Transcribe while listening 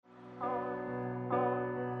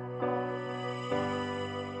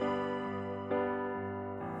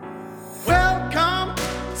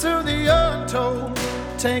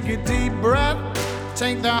take a deep breath,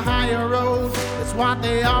 take the higher road. That's what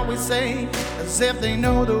they always say, as if they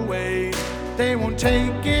know the way. They won't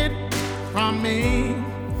take it from me.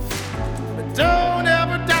 But don't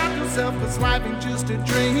ever doubt yourself, 'cause life ain't just a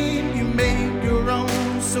dream. You make your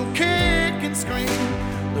own, so kick and scream.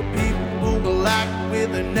 The people will act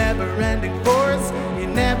with a never-ending force. You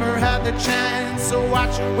never had the chance, so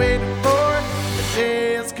what you waiting for? The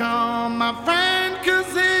day has come, my friend,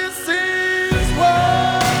 'cause this is war.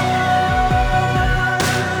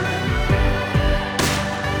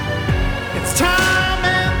 It's time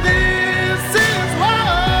and this is war.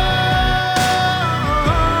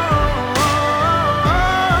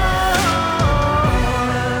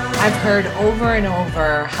 I've heard over and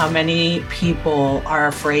over how many people are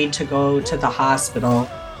afraid to go to the hospital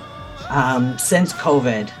since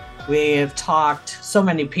COVID. We have talked, so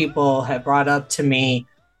many people have brought up to me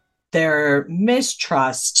their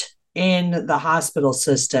mistrust in the hospital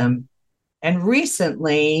system. And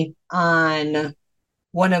recently on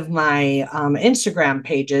one of my Instagram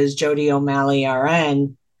pages, Jodi O'Malley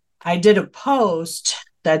MSN, I did a post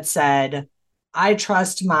that said, I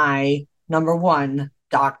trust my number 1,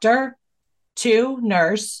 doctor, 2,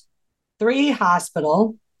 nurse, 3,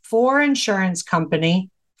 hospital, 4, insurance company,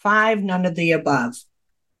 5, none of the above.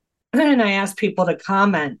 And I asked people to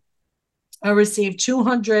comment. I received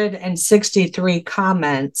 263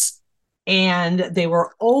 comments, and they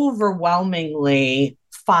were overwhelmingly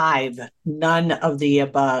 5, none of the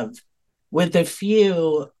above, with a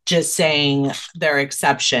few just saying their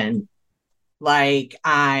exception. Like,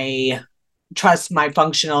 I trust my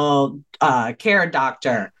functional care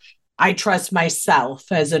doctor. I trust myself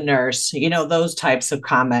as a nurse, those types of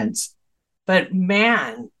comments. But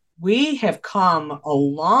man, we have come a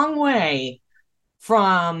long way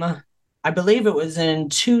from, I believe it was in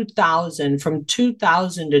 2000, from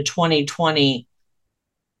 2000 to 2020,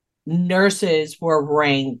 nurses were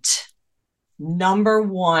ranked number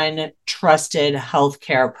 1 trusted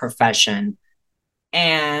healthcare profession.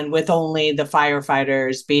 And with only the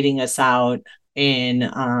firefighters beating us out in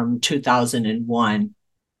 2001,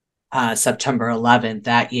 September 11th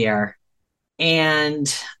that year. And,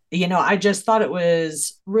 I just thought it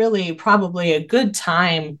was really probably a good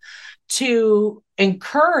time to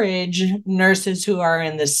encourage nurses who are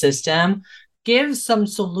in the system, give some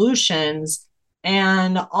solutions,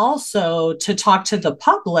 and also to talk to the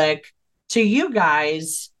public, to you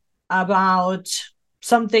guys, about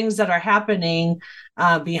some things that are happening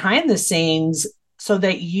behind the scenes, so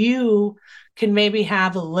that you can maybe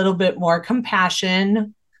have a little bit more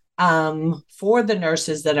compassion for the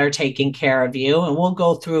nurses that are taking care of you. And we'll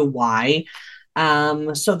go through why,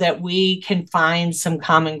 so that we can find some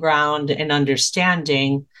common ground and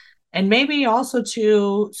understanding, and maybe also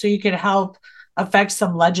so you can help affect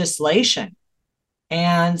some legislation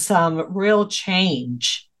and some real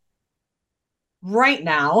change. Right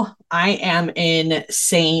now, I am in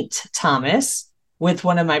St. Thomas with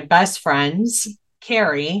one of my best friends,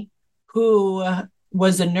 Carrie, who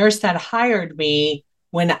was a nurse that hired me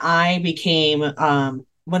when I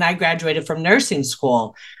graduated from nursing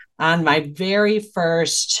school on my very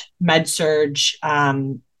first med-surg,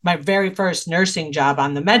 my very first nursing job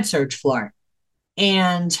on the med-surg floor.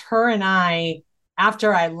 And her and I,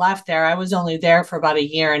 after I left there, I was only there for about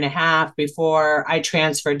 1.5 years before I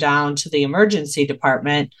transferred down to the emergency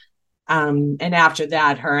department. And after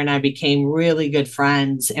that, her and I became really good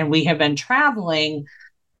friends. And we have been traveling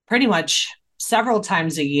pretty much several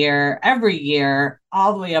times a year, every year,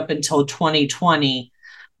 all the way up until 2020,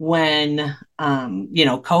 when,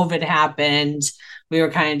 COVID happened. We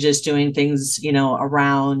were kind of just doing things,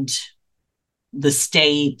 around the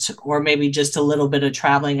state, or maybe just a little bit of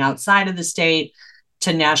traveling outside of the state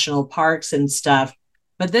to national parks and stuff.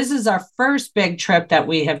 But this is our first big trip that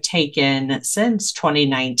we have taken since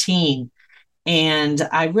 2019. And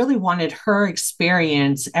I really wanted her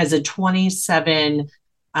experience as a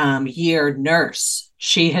 27-year nurse.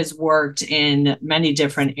 She has worked in many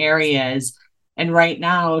different areas. And right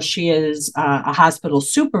now she is a hospital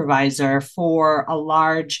supervisor for a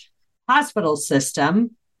large hospital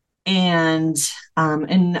system. And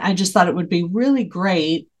I just thought it would be really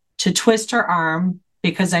great to twist her arm,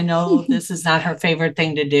 because I know this is not her favorite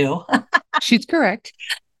thing to do. She's correct.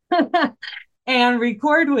 And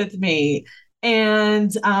record with me.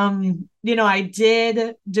 And, I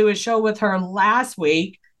did do a show with her last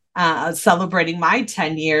week, celebrating my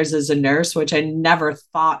 10 years as a nurse, which I never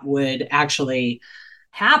thought would actually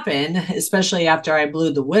happen, especially after I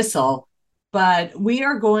blew the whistle. But we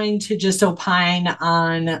are going to just opine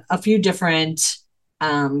on a few different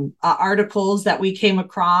articles that we came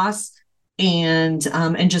across, and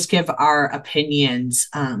just give our opinions.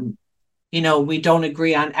 We don't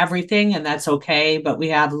agree on everything, and that's okay, but we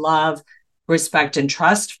have love, respect, and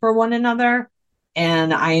trust for one another.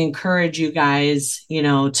 And I encourage you guys,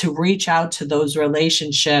 to reach out to those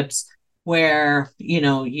relationships where,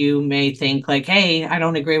 you may think like, hey, I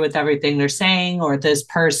don't agree with everything they're saying, or this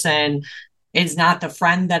person is not the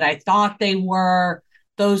friend that I thought they were,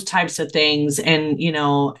 those types of things. And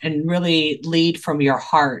really lead from your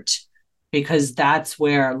heart, because that's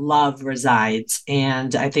where love resides.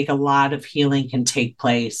 And I think a lot of healing can take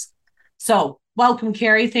place. So welcome,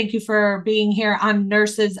 Carrie. Thank you for being here on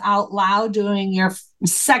Nurses Out Loud, doing your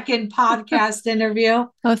second podcast interview.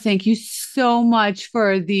 Oh, thank you so much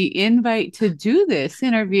for the invite to do this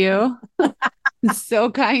interview.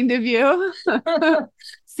 So kind of you.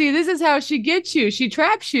 See, this is how she gets you. She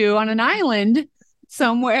traps you on an island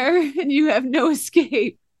somewhere and you have no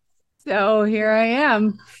escape. So here I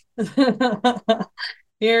am.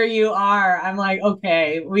 Here you are. I'm like,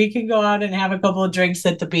 okay, we can go out and have a couple of drinks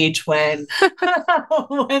at the beach when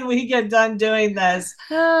when we get done doing this.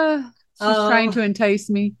 She's trying to entice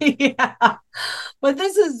me. Yeah. But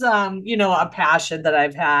this is a passion that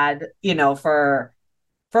I've had, for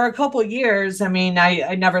a couple of years. I mean,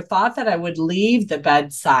 I never thought that I would leave the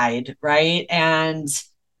bedside, right? And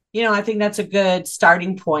I think that's a good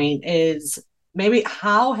starting point. Is maybe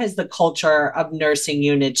how has the culture of nursing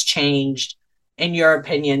units changed, in your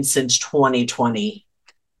opinion, since 2020?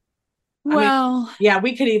 Well,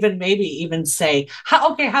 we could even say,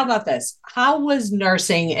 how about this? How was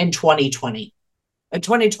nursing in 2020?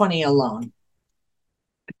 2020 alone?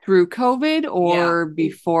 Through COVID or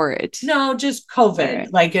before it? No, just COVID.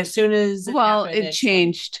 Right. Like as soon as it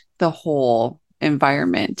changed the whole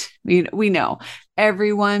environment. We know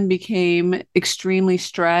everyone became extremely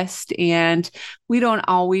stressed, and we don't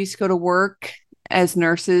always go to work as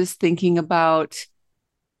nurses thinking about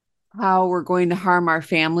how we're going to harm our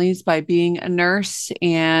families by being a nurse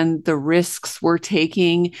and the risks we're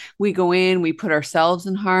taking. We go in, we put ourselves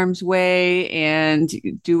in harm's way and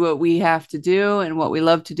do what we have to do and what we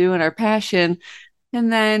love to do and our passion. And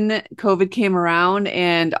then COVID came around,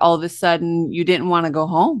 and all of a sudden you didn't want to go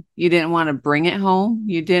home. You didn't want to bring it home.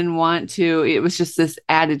 You didn't want to, it was just this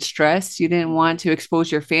added stress. You didn't want to expose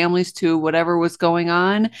your families to whatever was going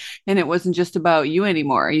on. And it wasn't just about you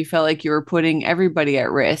anymore. You felt like you were putting everybody at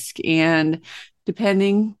risk. And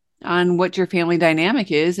depending on what your family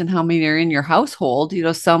dynamic is and how many are in your household,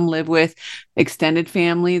 some live with extended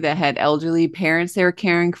family that had elderly parents they were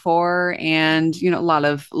caring for, and a lot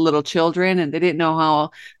of little children, and they didn't know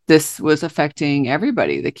how this was affecting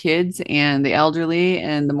everybody, the kids and the elderly.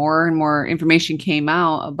 And the more and more information came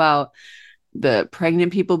out about the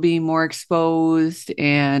pregnant people being more exposed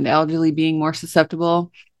and elderly being more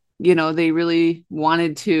susceptible, they really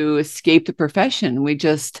wanted to escape the profession.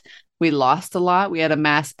 We lost a lot. We had a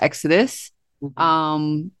mass exodus.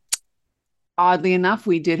 Mm-hmm. Oddly enough,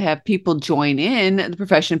 we did have people join in the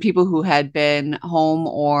profession, people who had been home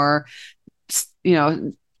or,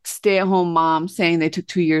 stay-at-home moms saying they took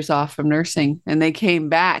 2 years off from nursing, and they came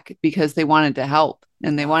back because they wanted to help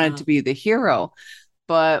and they wanted to be the hero.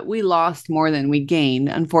 But we lost more than we gained,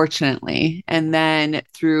 unfortunately. And then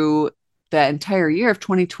through the entire year of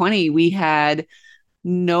 2020, we had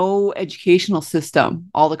no educational system.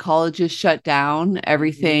 All the colleges shut down,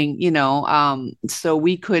 everything, so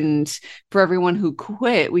we couldn't, for everyone who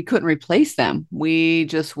quit, we couldn't replace them. We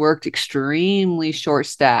just worked extremely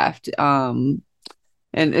short-staffed.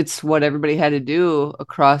 And it's what everybody had to do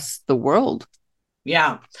across the world.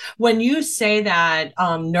 Yeah. When you say that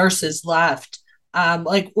nurses left,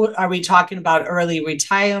 are we talking about early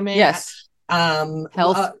retirement? Yes.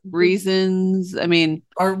 Health reasons. I mean,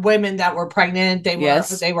 or women that were pregnant, they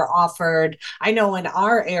were offered. I know in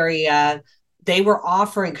our area, they were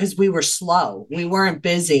offering, because we were slow, we weren't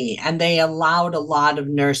busy, and they allowed a lot of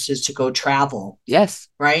nurses to go travel. Yes.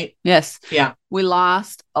 Right? Yes. Yeah. We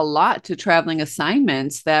lost a lot to traveling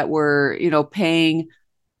assignments that were, paying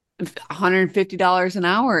 $150 an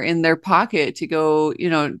hour in their pocket to go,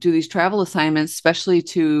 do these travel assignments, especially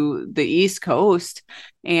to the East Coast.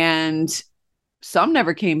 And some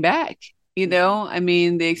never came back,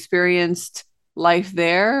 they experienced life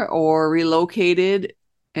there or relocated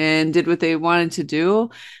and did what they wanted to do.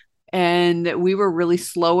 And we were really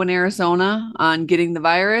slow in Arizona on getting the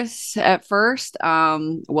virus at first.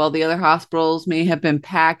 While the other hospitals may have been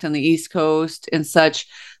packed on the East Coast and such,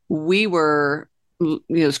 we were,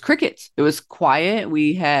 it was crickets. It was quiet.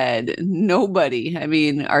 We had nobody. I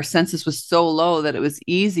mean, our census was so low that it was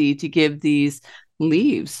easy to give these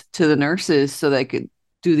leaves to the nurses so they could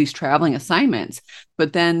do these traveling assignments.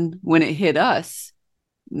 But then when it hit us,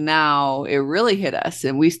 now it really hit us.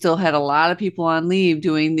 And we still had a lot of people on leave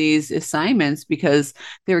doing these assignments because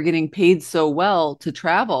they were getting paid so well to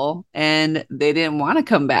travel and they didn't want to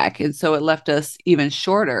come back. And so it left us even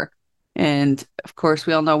shorter. And of course,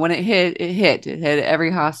 we all know when it hit. It hit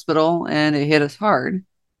every hospital and it hit us hard.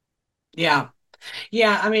 Yeah.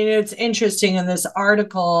 Yeah, I mean, it's interesting in this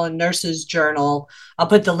article in Nurses Journal. I'll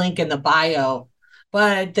put the link in the bio,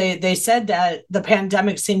 but they said that the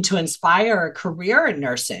pandemic seemed to inspire a career in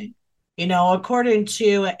nursing. You know, according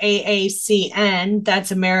to AACN, that's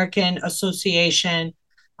American Association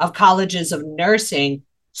of Colleges of Nursing,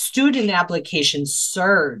 student applications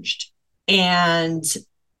surged. And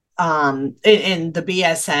in the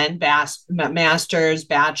BSN, master's,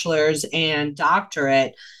 bachelor's, and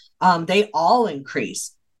doctorate, they all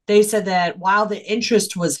increased. They said that while the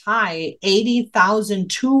interest was high,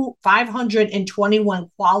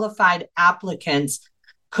 80,521 qualified applicants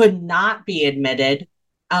could not be admitted.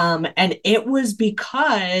 And it was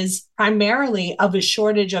because primarily of a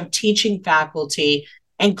shortage of teaching faculty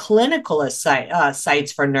and clinical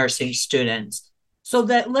sites for nursing students. So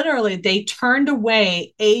that literally they turned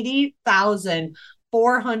away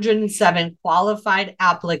 80,407 qualified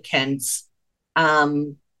applicants.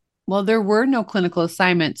 Well, there were no clinical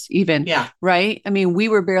assignments even, right? I mean, we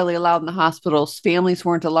were barely allowed in the hospitals. Families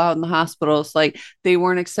weren't allowed in the hospitals. Like they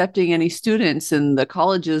weren't accepting any students and the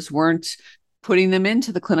colleges weren't putting them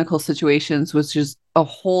into the clinical situations, which is a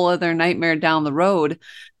whole other nightmare down the road.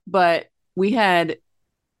 But we had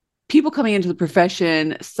people coming into the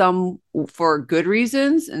profession, some for good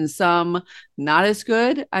reasons and some not as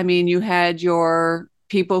good. I mean, you had your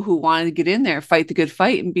people who wanted to get in there, fight the good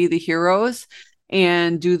fight and be the heroes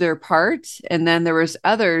and do their part. And then there was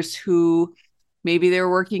others who maybe they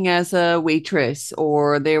were working as a waitress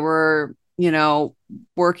or they were, you know,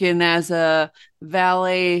 working as a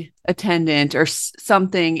valet attendant or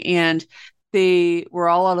something. And they were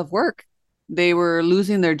all out of work. They were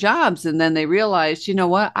losing their jobs. And then they realized, you know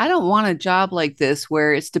what, I don't want a job like this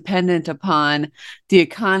where it's dependent upon the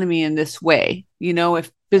economy in this way. You know,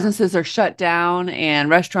 if businesses are shut down and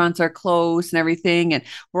restaurants are closed and everything, and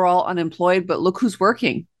we're all unemployed, but look who's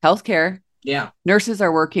working, healthcare. Yeah. Nurses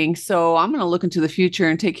are working. So I'm going to look into the future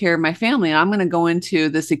and take care of my family. And I'm going to go into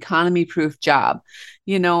this economy proof job,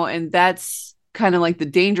 you know, and that's kind of like the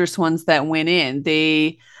dangerous ones that went in.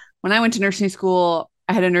 When I went to nursing school,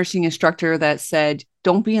 I had a nursing instructor that said,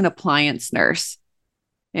 don't be an appliance nurse.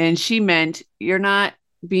 And she meant you're not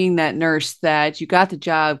being that nurse that you got the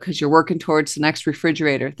job because you're working towards the next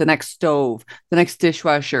refrigerator, the next stove, the next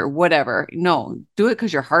dishwasher, whatever. No, do it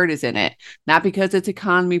because your heart is in it, not because it's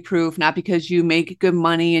economy proof, not because you make good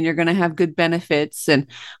money and you're going to have good benefits. And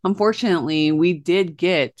unfortunately, we did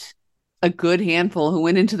get a good handful who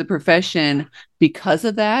went into the profession because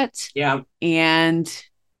of that. Yeah. And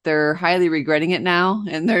they're highly regretting it now.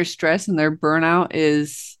 And their stress and their burnout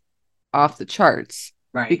is off the charts.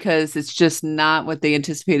 Right. Because it's just not what they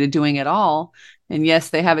anticipated doing at all. And yes,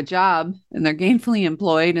 they have a job and they're gainfully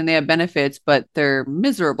employed and they have benefits, but they're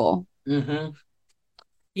miserable. Mm-hmm.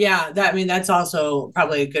 Yeah, that's also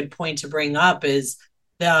probably a good point to bring up is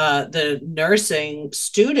the nursing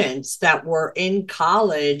students that were in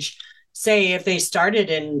college, say if they started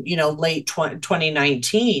in, late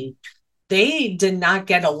 2019, they did not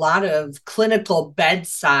get a lot of clinical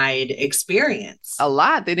bedside experience. A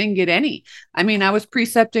lot. They didn't get any. I mean, I was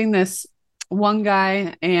precepting this one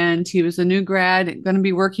guy and he was a new grad, going to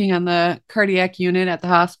be working on the cardiac unit at the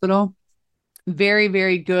hospital. Very,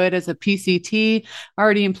 very good as a PCT,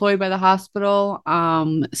 already employed by the hospital,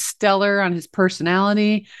 stellar on his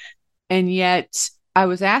personality. And yet I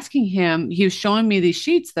was asking him, he was showing me these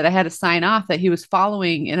sheets that I had to sign off that he was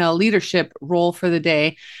following in a leadership role for the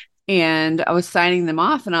day. And I was signing them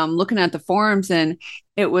off and I'm looking at the forms and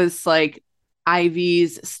it was like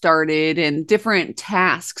IVs started and different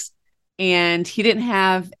tasks. And he didn't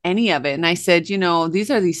have any of it. And I said,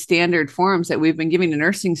 these are these standard forms that we've been giving to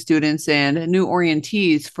nursing students and new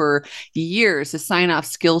orientees for years to sign off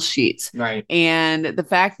skill sheets. Right. And the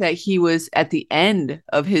fact that he was at the end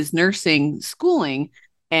of his nursing schooling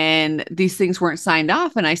and these things weren't signed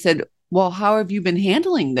off. And I said, well, how have you been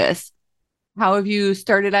handling this? How have you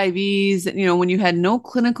started IVs, when you had no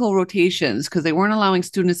clinical rotations because they weren't allowing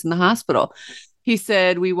students in the hospital? He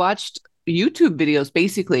said, we watched YouTube videos,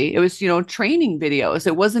 basically. It was, training videos.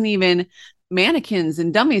 It wasn't even mannequins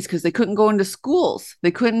and dummies because they couldn't go into schools.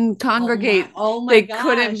 They couldn't congregate. They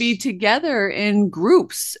couldn't be together in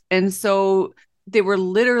groups. And so they were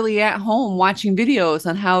literally at home watching videos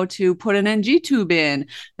on how to put an NG tube in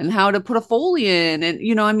and how to put a Foley in and,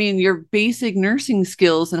 your basic nursing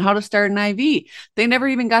skills and how to start an IV. They never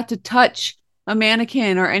even got to touch a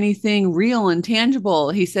mannequin or anything real and tangible.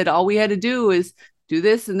 He said, all we had to do is do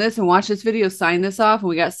this and watch this video, sign this off. And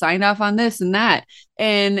we got signed off on this and that.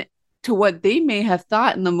 And to what they may have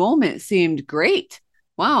thought in the moment seemed great.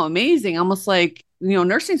 Wow, amazing. Almost like,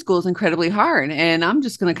 nursing school is incredibly hard, and I'm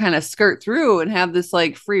just going to kind of skirt through and have this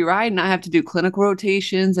like free ride and not have to do clinical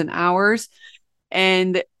rotations and hours.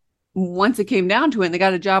 And once it came down to it and they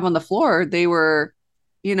got a job on the floor, they were,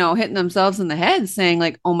 hitting themselves in the head saying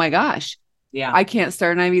like, oh my gosh, I can't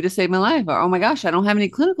start an IV to save my life. Or, oh my gosh, I don't have any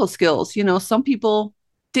clinical skills. Some people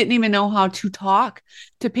didn't even know how to talk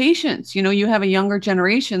to patients. You have a younger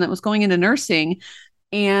generation that was going into nursing,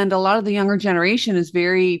 and a lot of the younger generation is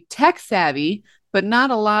very tech savvy, but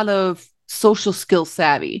not a lot of social skill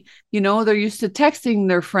savvy. They're used to texting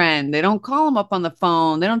their friend. They don't call them up on the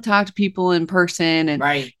phone. They don't talk to people in person. And,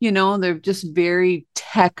 they're just very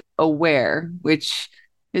tech aware, which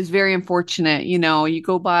is very unfortunate. You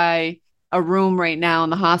go by a room right now in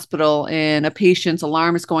the hospital and a patient's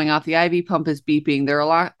alarm is going off. The IV pump is beeping. Their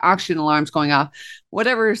oxygen alarm's going off,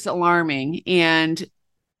 whatever's alarming. And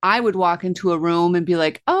I would walk into a room and be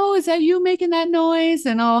like, oh, is that you making that noise?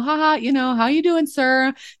 And oh, haha, how you doing,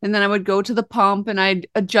 sir? And then I would go to the pump and I'd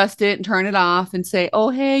adjust it and turn it off and say, oh,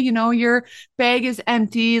 hey, your bag is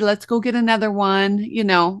empty. Let's go get another one,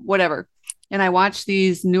 whatever. And I watch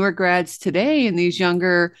these newer grads today and these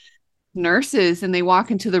younger nurses, and they walk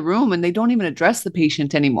into the room and they don't even address the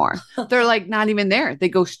patient anymore. They're like not even there. They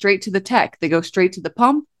go straight to the tech. They go straight to the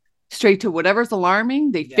pump, straight to whatever's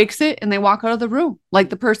alarming. They fix it and they walk out of the room like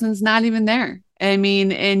the person's not even there. I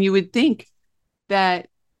mean, and you would think that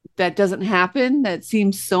doesn't happen. That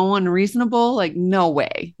seems so unreasonable. Like, no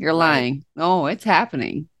way, you're lying. Oh, it's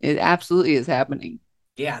happening. It absolutely is happening.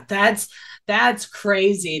 Yeah, that's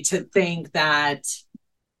crazy to think that,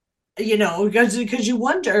 because you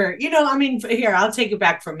wonder, here, I'll take it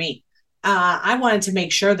back from me. I wanted to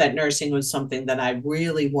make sure that nursing was something that I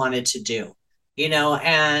really wanted to do.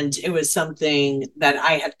 And it was something that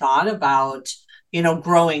I had thought about,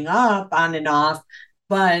 growing up on and off.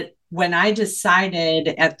 But when I decided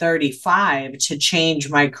at 35 to change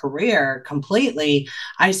my career completely,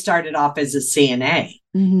 I started off as a CNA.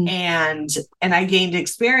 Mm-hmm. And I gained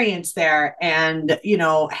experience there and,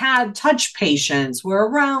 had touch patients, were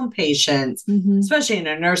around patients, especially in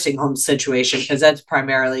a nursing home situation, because that's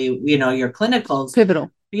primarily, your clinicals.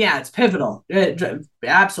 Pivotal. Yeah, it's pivotal.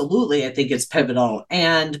 Absolutely. I think it's pivotal.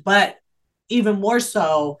 But even more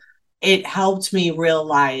so, it helped me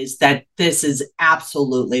realize that this is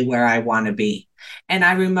absolutely where I want to be. And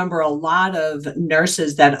I remember a lot of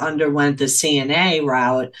nurses that underwent the CNA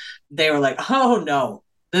route, they were like, oh no,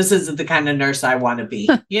 this isn't the kind of nurse I want to be.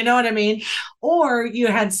 You know what I mean? Or you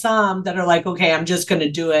had some that are like, okay, I'm just going to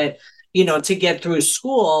do it, to get through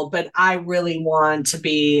school, but I really want to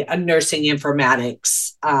be a nursing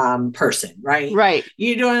informatics person, right? Right.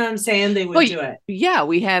 You know what I'm saying? They would do it. Yeah,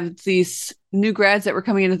 we have these new grads that were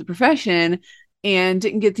coming into the profession and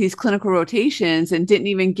didn't get these clinical rotations and didn't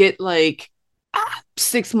even get like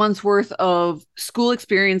 6 months worth of school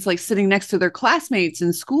experience, like sitting next to their classmates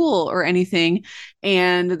in school or anything.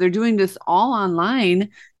 And they're doing this all online.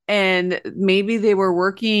 And maybe they were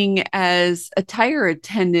working as a tire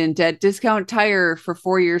attendant at Discount Tire for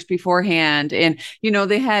 4 years beforehand. And,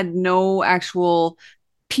 they had no actual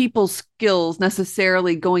people skills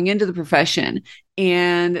necessarily going into the profession.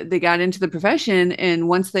 And they got into the profession. And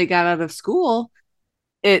once they got out of school,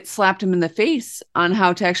 it slapped them in the face on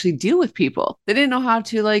how to actually deal with people. They didn't know how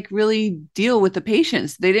to really deal with the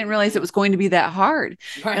patients. They didn't realize it was going to be that hard.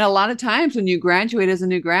 Right. And a lot of times when you graduate as a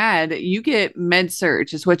new grad, you get med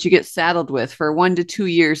surg is what you get saddled with for 1 to 2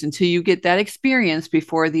 years until you get that experience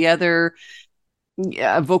before the other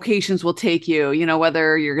vocations will take you,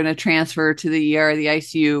 whether you're going to transfer to the ER, the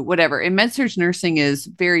ICU, whatever. And med surg nursing is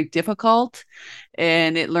very difficult.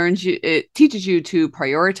 And it teaches you to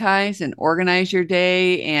prioritize and organize your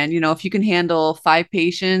day. And, if you can handle 5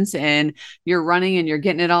 patients and you're running and you're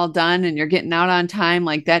getting it all done and you're getting out on time,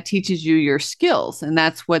 like that teaches you your skills. And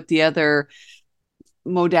that's what the other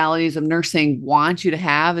modalities of nursing want you to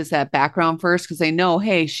have, is that background first, because they know,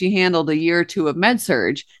 hey, she handled a year or 2 of med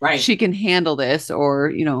surg. Right. She can handle this,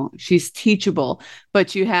 or, she's teachable.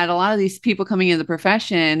 But you had a lot of these people coming in the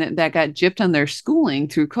profession that got gypped on their schooling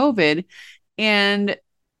through COVID. And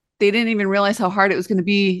they didn't even realize how hard it was going to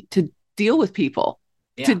be to deal with people,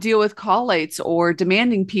 to deal with call lights or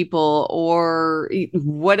demanding people or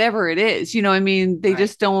whatever it is. They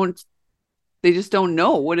just don't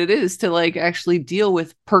know what it is to actually deal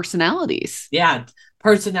with personalities. Yeah.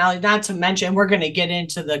 Personality, not to mention, we're going to get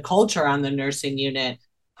into the culture on the nursing unit,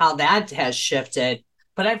 how that has shifted.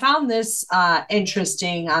 But I found this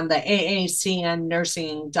interesting on the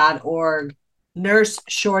aacnnursing.org nurse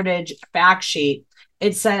shortage fact sheet.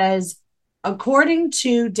 It says, according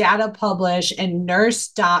to data published in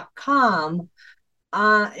nurse.com,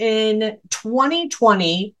 in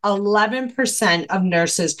 2020, 11% of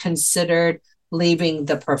nurses considered leaving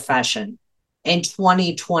the profession. In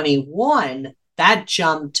 2021, that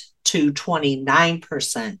jumped to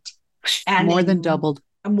 29%. And more than doubled.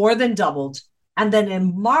 More than doubled. And then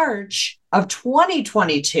in March of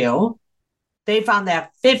 2022, they found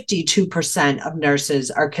that 52% of nurses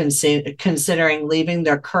are considering leaving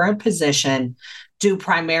their current position due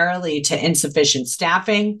primarily to insufficient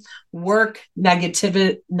staffing, work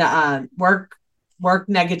negativity,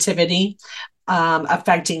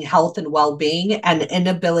 affecting health and well-being, and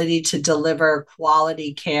inability to deliver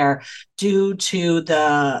quality care due to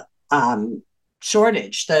the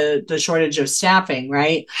shortage, the shortage of staffing,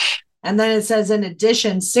 right? And then it says, in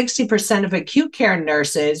addition, 60% of acute care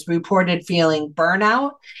nurses reported feeling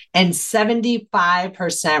burnout, and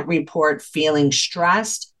 75% report feeling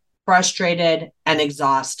stressed, frustrated, and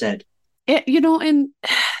exhausted. And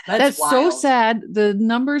that's so sad. The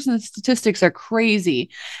numbers and the statistics are crazy.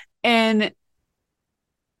 And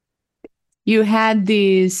you had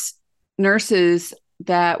these nurses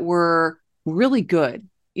that were really good.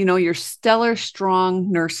 Your stellar, strong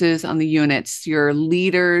nurses on the units, your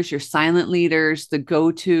leaders, your silent leaders, the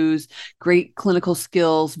go-tos, great clinical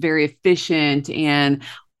skills, very efficient and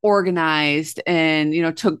organized, and,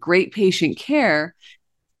 took great patient care.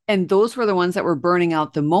 And those were the ones that were burning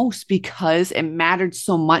out the most because it mattered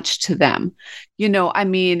so much to them.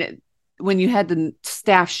 When you had the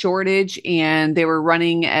staff shortage and they were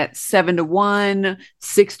running at 7-1,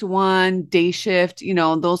 6-1, day shift,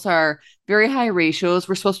 those are very high ratios.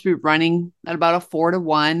 We're supposed to be running at about a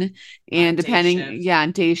 4-1, and depending,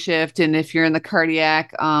 on day shift. And if you're in the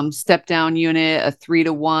cardiac step down unit, a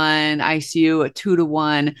 3-1, ICU, a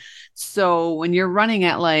 2-1. So when you're running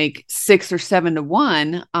at like 6 or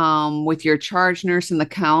 7-1 with your charge nurse in the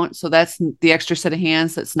count, so that's the extra set of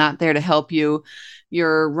hands that's not there to help you.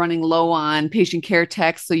 You're running low on patient care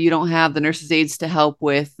techs, so you don't have the nurses' aides to help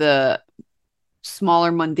with the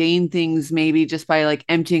smaller mundane things, maybe just by like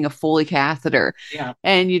emptying a Foley catheter. Yeah.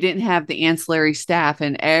 And you didn't have the ancillary staff,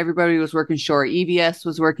 and everybody was working short. EVS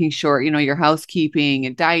was working short, your housekeeping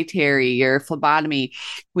and dietary, your phlebotomy.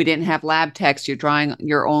 We didn't have lab techs. You're drawing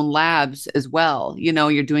your own labs as well.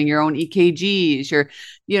 You're doing your own EKGs,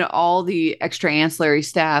 all the extra ancillary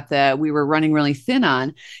staff that we were running really thin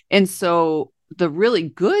on. And so the really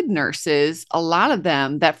good nurses, a lot of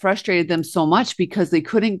them, that frustrated them so much because they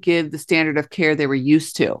couldn't give the standard of care they were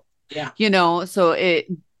used to. Yeah.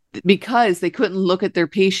 Because they couldn't look at their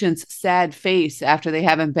patient's sad face after they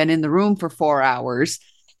haven't been in the room for 4 hours.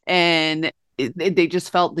 And they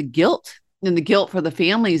just felt the guilt for the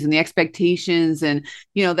families and the expectations. And,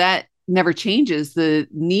 that never changes. The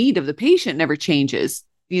need of the patient never changes.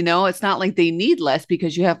 It's not like they need less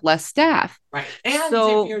because you have less staff. Right. And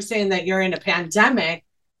if you're saying that you're in a pandemic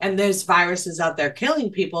and there's viruses out there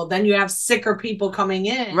killing people, then you have sicker people coming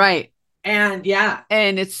in. Right. And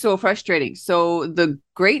and it's so frustrating. So the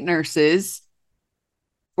great nurses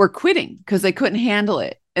were quitting because they couldn't handle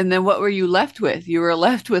it. And then what were you left with? You were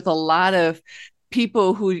left with a lot of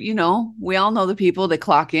people who, we all know the people. They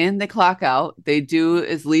clock in, they clock out, they do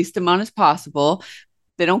as least amount as possible.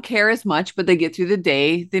 They don't care as much, but they get through the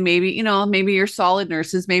day. They maybe you're solid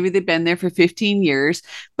nurses. Maybe they've been there for 15 years,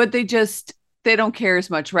 but they don't care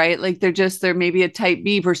as much, right? Like they're maybe a type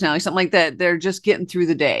B personality, something like that. They're just getting through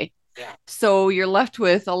the day. Yeah. So you're left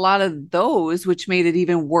with a lot of those, which made it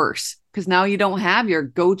even worse. Because now you don't have your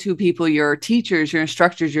go-to people, your teachers, your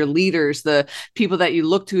instructors, your leaders, the people that you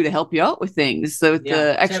look to help you out with things, the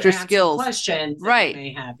extra skills. Questions, right? You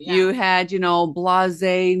may have. Yeah. You had,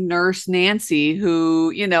 blasé nurse Nancy,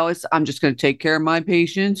 who, I'm just going to take care of my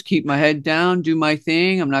patients, keep my head down, do my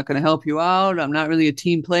thing. I'm not going to help you out. I'm not really a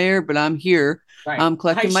team player, but I'm here. Right. I'm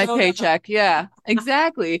collecting my paycheck. Yeah,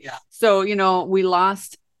 exactly. Yeah. So,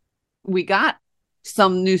 we got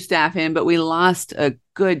some new staff in, but we lost a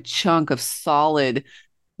good chunk of solid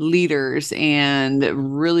leaders and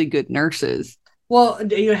really good nurses. Well,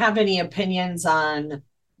 do you have any opinions on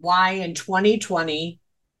why in 2020,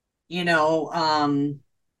 we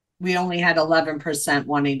only had 11%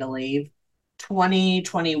 wanting to leave?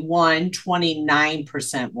 2021,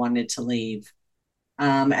 29% wanted to leave.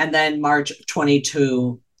 And then March of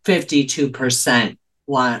 22, 52%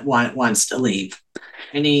 wants to leave.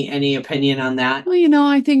 Any opinion on that? Well,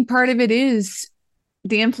 I think part of it is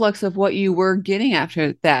the influx of what you were getting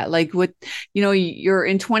after that. Like you're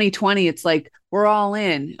in 2020, it's like we're all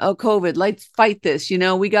in. Oh, COVID, let's fight this.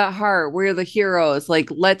 We got heart. We're the heroes. Like,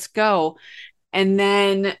 let's go. And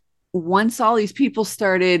then once all these people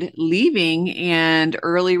started leaving and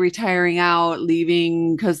early retiring out,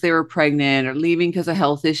 leaving because they were pregnant or leaving because of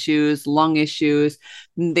health issues, lung issues,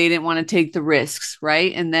 they didn't want to take the risks,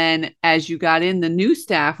 right? And then as you got in the new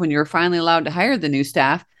staff, when you were finally allowed to hire the new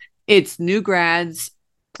staff, it's new grads,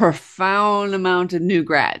 profound amount of new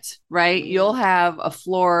grads, right? You'll have a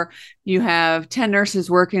floor, you have 10 nurses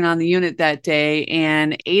working on the unit that day,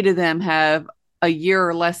 and 8 of them have a year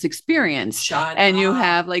or less experience. You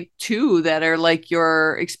have like 2 that are like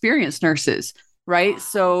your experienced nurses, right?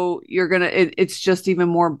 So it's just even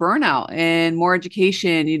more burnout and more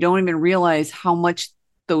education. You don't even realize how much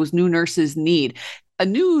those new nurses need. A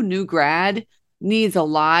new grad needs a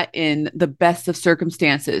lot in the best of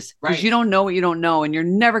circumstances, because you don't know what you don't know, and you're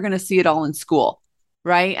never going to see it all in school.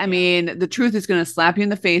 Right. I mean, the truth is going to slap you in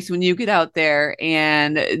the face when you get out there,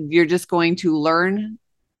 and you're just going to learn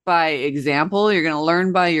by example. You're going to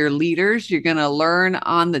learn by your leaders. You're going to learn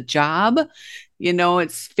on the job.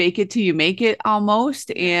 It's fake it till you make it almost.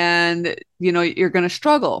 And, you're going to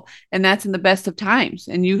struggle. And that's in the best of times.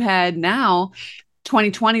 And you had now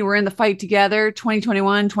 2020, we're in the fight together.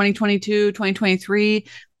 2021, 2022, 2023,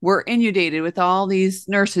 we're inundated with all these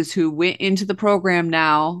nurses who went into the program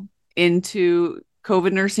now, into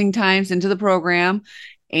COVID nursing times, into the program.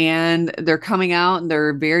 And they're coming out and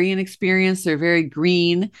they're very inexperienced. They're very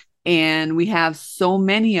green. And we have so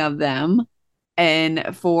many of them.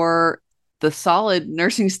 And for the solid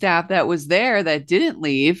nursing staff that was there that didn't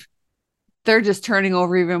leave, they're just turning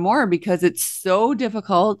over even more because it's so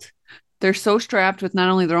difficult. They're so strapped with not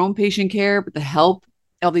only their own patient care, but the help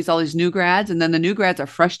of all these new grads. And then the new grads are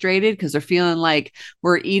frustrated because they're feeling like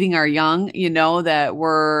we're eating our young, that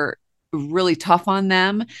we're really tough on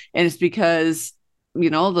them. And it's because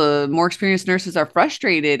the more experienced nurses are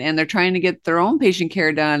frustrated and they're trying to get their own patient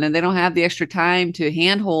care done, and they don't have the extra time to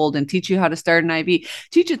handhold and teach you how to start an IV,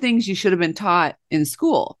 teach you things you should have been taught in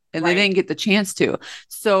school, and they didn't get the chance to.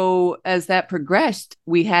 So as that progressed,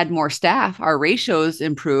 we had more staff, our ratios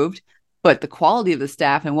improved, but the quality of the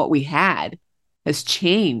staff and what we had has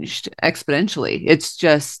changed exponentially. It's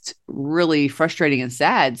just really frustrating and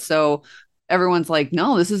sad. So everyone's like,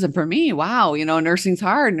 no, this isn't for me. Wow. Nursing's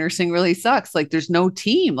hard. Nursing really sucks. Like, there's no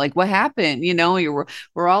team. Like, what happened?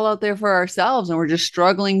 We're all out there for ourselves, and we're just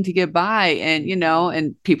struggling to get by, and,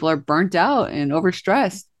 and people are burnt out and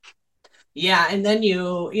overstressed. Yeah. And then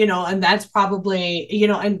and that's probably,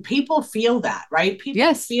 and people feel that, right?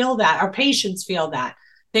 People feel that. Our patients feel that.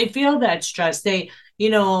 They feel that stress. They,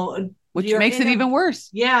 which makes it even worse.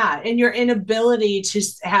 Yeah. And your inability to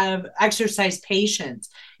have exercise patience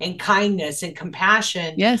and kindness and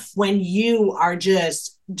compassion. Yes. When you are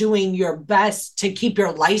just doing your best to keep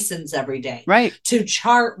your license every day. Right. To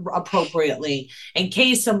chart appropriately in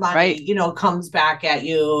case somebody, comes back at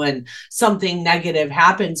you and something negative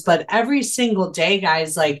happens. But every single day,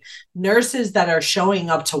 guys, like, nurses that are showing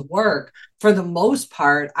up to work, for the most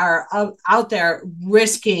part, are out there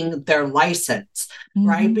risking their license,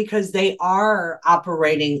 right? Because they are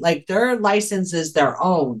operating, like, their license is their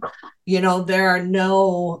own. There are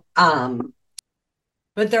no,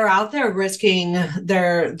 but they're out there risking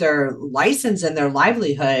their license and their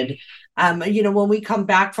livelihood. When we come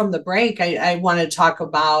back from the break, I want to talk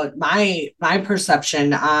about my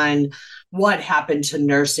perception on what happened to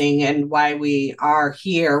nursing and why we are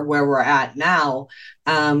here where we're at now.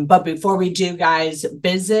 But before we do, guys,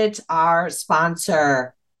 visit our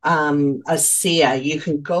sponsor, ASEA. You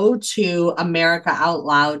can go to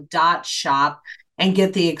americaoutloud.shop and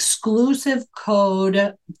get the exclusive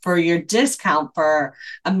code for your discount for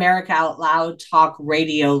America Out Loud Talk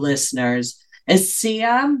Radio listeners.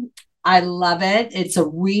 ASEA, I love it. It's a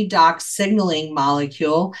redox signaling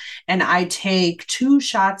molecule, and I take 2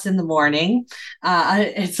 shots in the morning.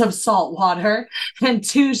 It's of salt water, and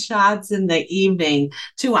 2 shots in the evening.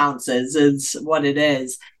 2 ounces is what it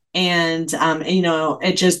is. And,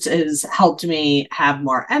 it just has helped me have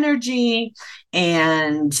more energy,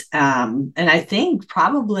 and I think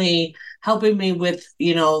probably helping me with,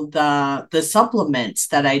 the supplements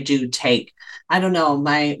that I do take. I don't know,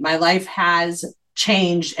 my life has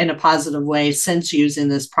changed in a positive way since using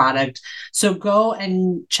this product. So go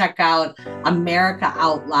and check out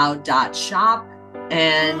americaoutloud.shop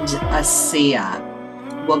and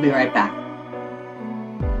ASEA. We'll be right back.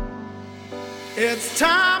 It's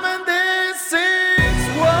time, and this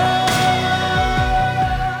is what.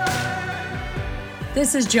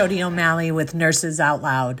 This is Jodi O'Malley with Nurses Out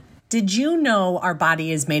Loud. Did you know our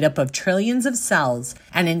body is made up of trillions of cells,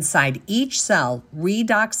 and inside each cell,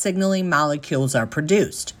 redox signaling molecules are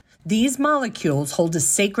produced? These molecules hold a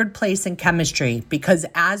sacred place in chemistry because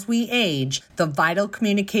as we age, the vital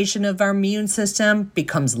communication of our immune system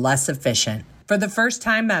becomes less efficient. For the first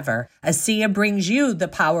time ever, ASEA brings you the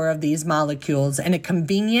power of these molecules in a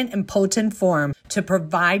convenient and potent form to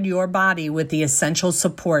provide your body with the essential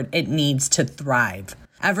support it needs to thrive.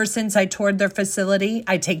 Ever since I toured their facility,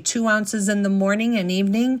 I take 2 ounces in the morning and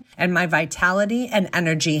evening, and my vitality and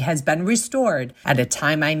energy has been restored at a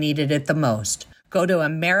time I needed it the most. Go to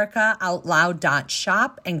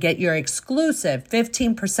americaoutloud.shop and get your exclusive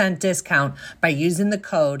 15% discount by using the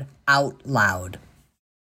code OUTLOUD.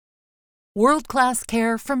 World-class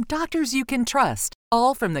care from doctors you can trust,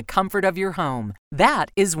 all from the comfort of your home.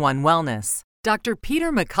 That is One Wellness. Dr.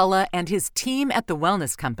 Peter McCullough and his team at The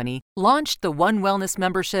Wellness Company launched the One Wellness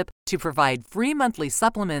membership to provide free monthly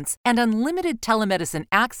supplements and unlimited telemedicine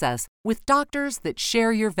access with doctors that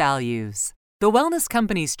share your values. The Wellness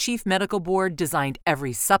Company's Chief Medical Board designed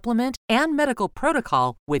every supplement and medical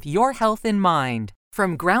protocol with your health in mind.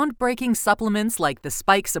 From groundbreaking supplements like the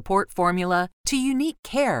Spike Support Formula to unique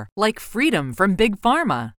care like Freedom from Big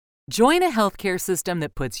Pharma. Join a healthcare system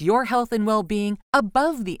that puts your health and well-being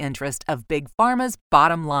above the interest of Big Pharma's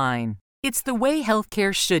bottom line. It's the way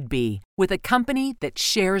healthcare should be, with a company that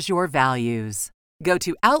shares your values. Go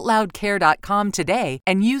to OutLoudCare.com today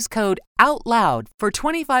and use code OUTLOUD for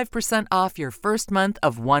 25% off your first month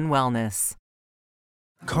of One Wellness.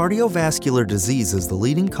 Cardiovascular disease is the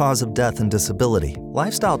leading cause of death and disability.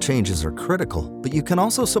 Lifestyle changes are critical, but you can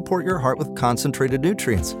also support your heart with concentrated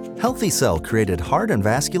nutrients. Healthy Cell created Heart and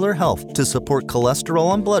Vascular Health to support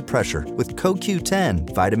cholesterol and blood pressure with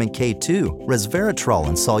CoQ10, vitamin K2, resveratrol,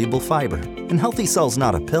 and soluble fiber. And Healthy Cell's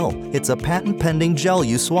not a pill. It's a patent-pending gel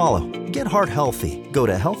you swallow. Get heart healthy. Go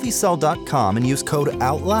to healthycell.com and use code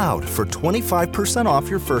OUTLOUD for 25% off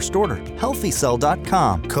your first order.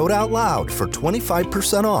 Healthycell.com, code OUTLOUD for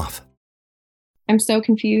 25% off. I'm so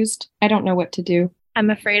confused. I don't know what to do. I'm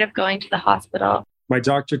afraid of going to the hospital. My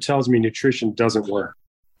doctor tells me nutrition doesn't work.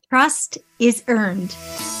 Trust is earned.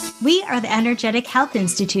 We are the Energetic Health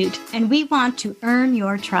Institute, and we want to earn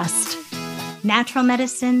your trust. Natural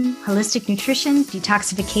medicine, holistic nutrition,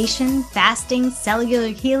 detoxification, fasting, cellular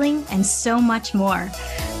healing, and so much more.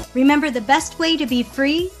 Remember, the best way to be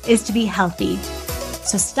free is to be healthy.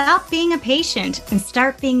 So stop being a patient and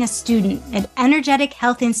start being a student at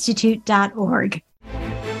energetichealthinstitute.org.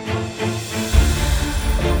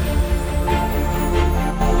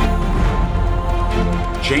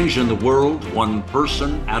 Changing the world one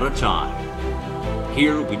person at a time.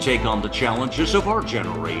 Here we take on the challenges of our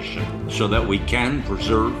generation so that we can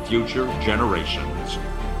preserve future generations.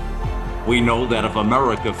 We know that if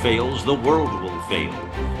America fails, the world will fail.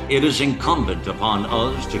 It is incumbent upon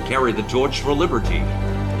us to carry the torch for liberty.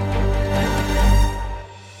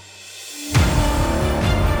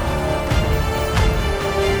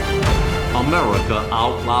 America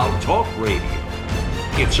Out Loud Talk Radio.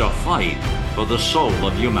 It's a fight for the soul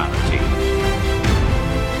of humanity.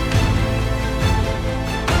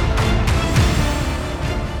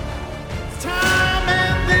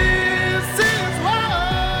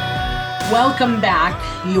 Welcome back.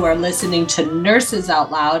 You are listening to Nurses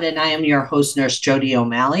Out Loud, and I am your host, Nurse Jodi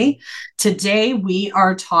O'Malley. Today, we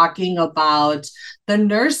are talking about the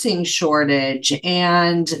nursing shortage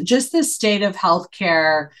and just the state of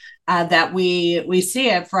healthcare that we see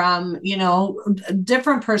it from,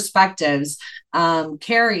 different perspectives.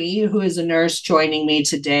 Carrie, who is a nurse joining me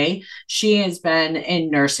today, she has been in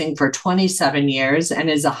nursing for 27 years and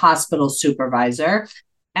is a hospital supervisor.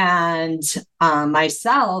 And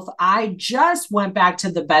myself, I just went back to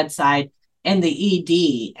the bedside in the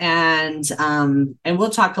ED, and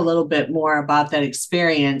we'll talk a little bit more about that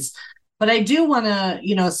experience. But I do want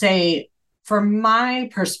to, say, from my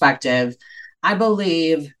perspective, I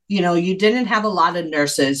believe, you didn't have a lot of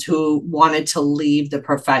nurses who wanted to leave the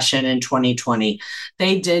profession in 2020.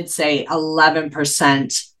 They did say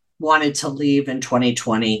 11% wanted to leave in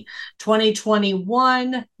 2020.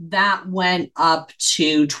 2021, that went up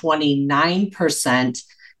to 29%,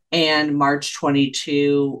 and March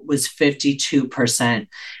 22 was 52%.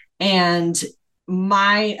 And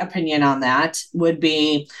my opinion on that would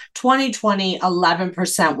be 2020,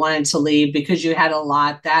 11% wanted to leave because you had a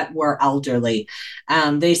lot that were elderly.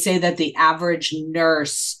 They say that the average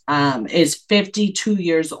nurse is 52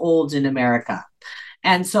 years old in America.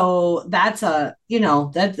 And so that's an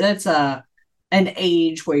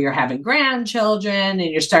age where you're having grandchildren and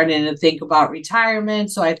you're starting to think about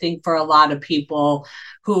retirement. So I think for a lot of people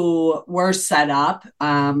who were set up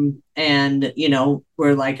and,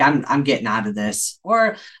 were like, I'm getting out of this,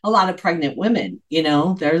 or a lot of pregnant women,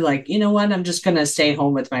 they're like, you know what, I'm just going to stay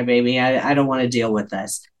home with my baby. I don't want to deal with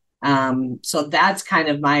this. So that's kind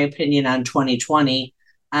of my opinion on 2020.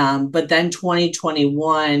 But then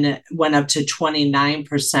 2021 went up to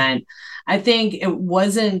 29%. I think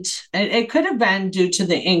it could have been due to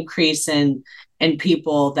the increase in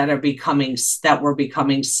people that were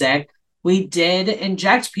becoming sick. We did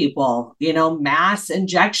inject people, mass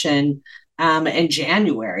injection in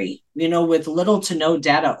January, with little to no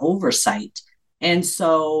data oversight. And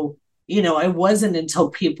so, it wasn't until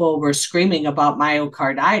people were screaming about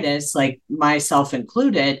myocarditis, like myself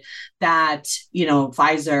included, that,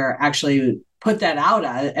 Pfizer actually put that out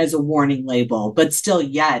as a warning label, but still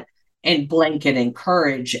yet in blanket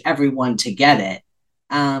encourage everyone to get it.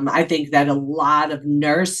 I think that a lot of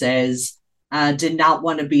nurses did not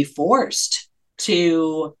want to be forced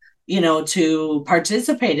to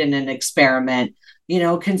participate in an experiment,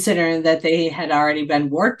 considering that they had already been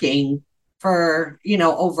working for,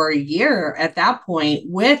 over a year at that point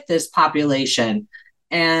with this population.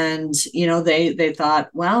 And, they thought,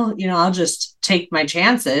 well, I'll just take my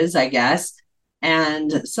chances, I guess.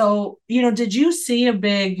 And so, did you see a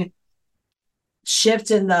big shift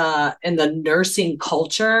in the nursing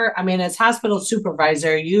culture? I mean, as hospital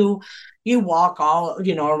supervisor, you walk all,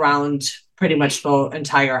 around pretty much the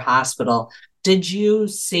entire hospital. Did you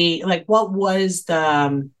see, like, what was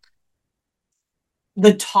the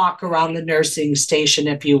talk around the nursing station,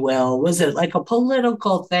 if you will? Was it like a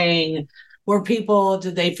political thing?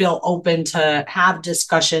 Did they feel open to have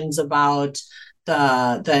discussions about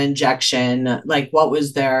the injection? Like, what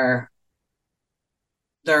was their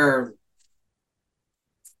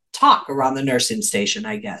talk around the nursing station,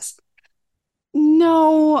 I guess?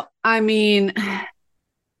 No, I mean,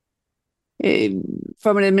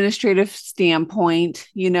 from an administrative standpoint,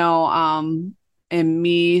 and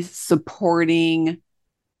me supporting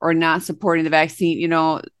or not supporting the vaccine,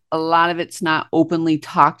 a lot of it's not openly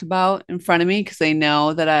talked about in front of me because they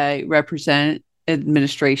know that I represent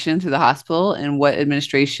administration through the hospital and what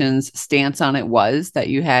administration's stance on it was that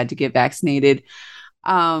you had to get vaccinated.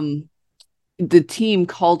 The team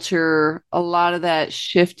culture, a lot of that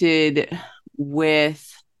shifted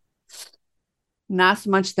with not so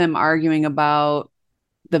much them arguing about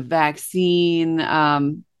the vaccine.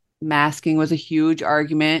 Masking was a huge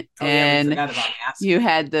argument. And you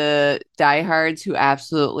had the diehards who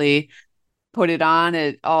absolutely put it on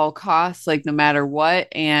at all costs, like no matter what,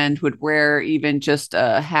 and would wear even just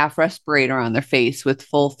a half respirator on their face with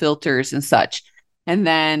full filters and such. And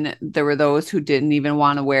then there were those who didn't even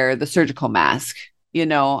want to wear the surgical mask.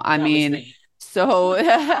 So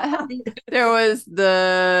there was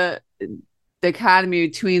the dichotomy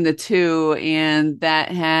between the two, and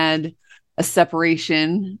that had a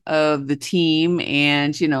separation of the team,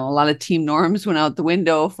 and a lot of team norms went out the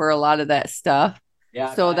window for a lot of that stuff.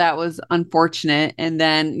 Yeah. So that was unfortunate. And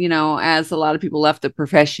then, as a lot of people left the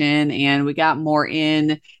profession and we got more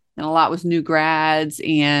in, and a lot was new grads,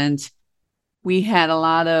 and we had a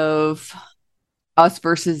lot of us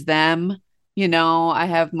versus them. I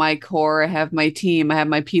have my core, I have my team, I have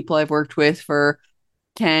my people I've worked with for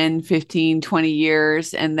 10, 15, 20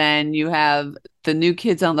 years. And then you have the new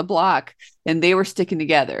kids on the block, and they were sticking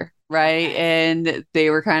together, right? And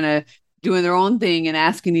they were kind of doing their own thing and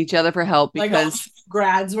asking each other for help because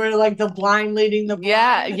grads were like the blind leading the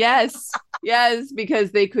blind. Yeah, yes,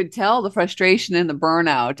 because they could tell the frustration and the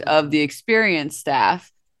burnout of the experienced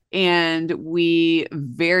staff. And we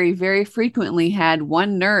very, very frequently had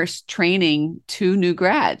one nurse training two new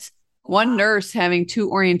grads. One nurse having two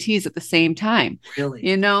orientees at the same time. Really?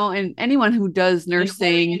 And anyone who does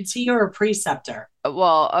nursing. An orientee or a preceptor?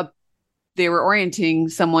 Well, they were orienting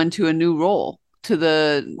someone to a new role, to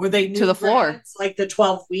the floor. Like the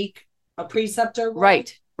 12-week a preceptor role?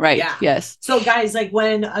 Right. Yeah. Yes. So guys, like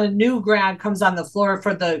when a new grad comes on the floor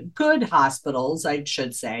for the good hospitals, I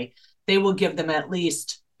should say, they will give them at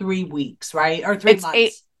least 3 weeks, right? Or 3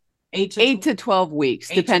 months. 8 to 12 weeks,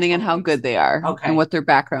 depending on how good they are and what their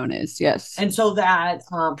background is. Yes. And so that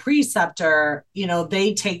preceptor,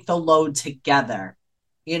 they take the load together,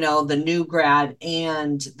 the new grad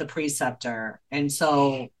and the preceptor. And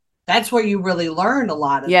so that's where you really learn a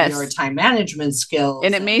lot of your time management skills.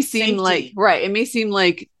 And it may seem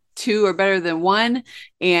like two are better than one.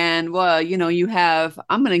 And well, you have,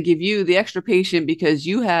 I'm going to give you the extra patient because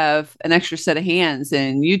you have an extra set of hands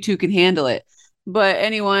and you two can handle it. But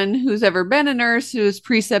anyone who's ever been a nurse who's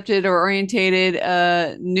precepted or orientated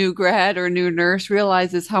a new grad or new nurse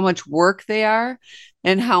realizes how much work they are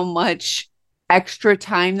and how much extra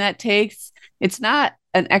time that takes. It's not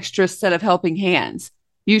an extra set of helping hands.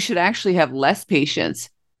 You should actually have less patients.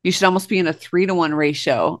 You should almost be in a 3-to-1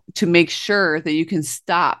 ratio to make sure that you can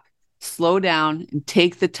stop slow down and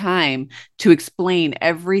take the time to explain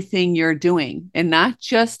everything you're doing and not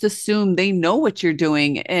just assume they know what you're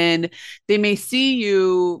doing. And they may see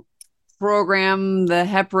you program the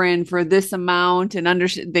heparin for this amount and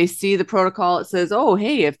they see the protocol. It says, oh,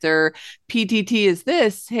 hey, if their PTT is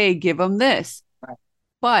this, hey, give them this. Right.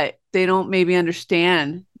 But they don't maybe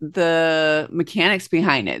understand the mechanics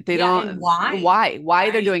behind it. They don't why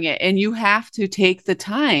right. They're doing it. And you have to take the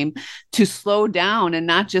time to slow down and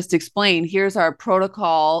not just explain, here's our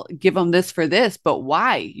protocol, give them this for this, but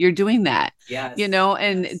why you're doing that. Yes.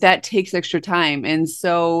 And that takes extra time. And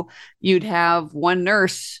so you'd have one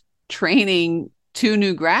nurse training 2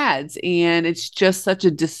 new grads, and it's just such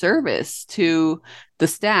a disservice to the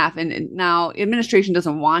staff. And now administration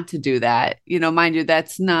doesn't want to do that. Mind you,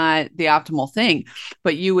 that's not the optimal thing,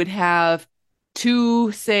 but you would have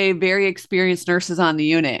 2, say, very experienced nurses on the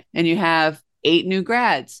unit, and you have 8 new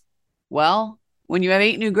grads. Well, when you have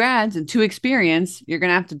 8 new grads and 2 experience, you're going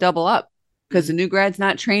to have to double up because the new grad's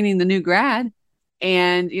not training the new grad.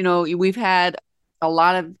 And, we've had a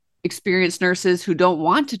lot of experienced nurses who don't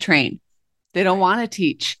want to train. They don't want to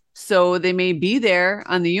teach. So they may be there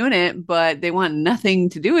on the unit, but they want nothing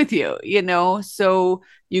to do with you, so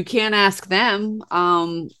you can't ask them.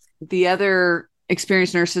 The other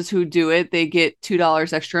experienced nurses who do it, they get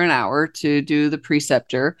 $2 extra an hour to do the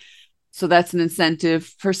preceptor. So that's an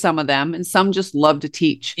incentive for some of them. And some just love to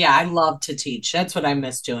teach. Yeah, I love to teach. That's what I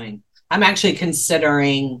miss doing. I'm actually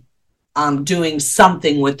considering doing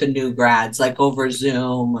something with the new grads, like over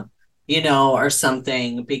Zoom, or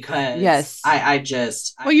something, because yes,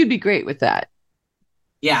 well, you'd be great with that.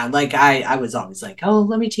 Yeah. Like I was always like, oh,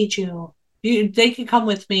 let me teach you. They can come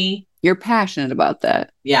with me. You're passionate about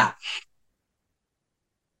that. Yeah.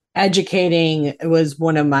 Educating was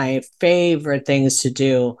one of my favorite things to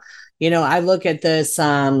do. I look at this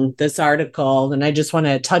article, and I just want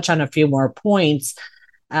to touch on a few more points.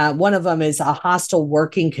 One of them is hostile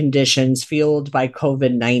working conditions fueled by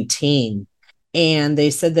COVID-19. And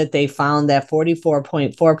they said that they found that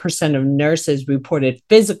 44.4% of nurses reported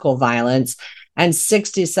physical violence and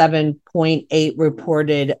 67.8%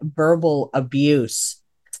 reported verbal abuse.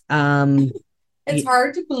 It's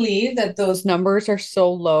hard to believe that those numbers are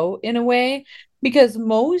so low in a way, because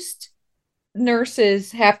most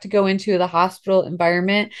nurses have to go into the hospital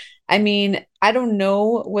environment. I mean, I don't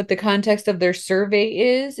know what the context of their survey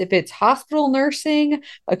is, if it's hospital nursing,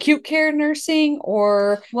 acute care nursing,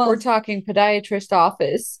 or we're talking podiatrist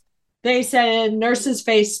office. They said nurses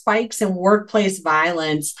face spikes in workplace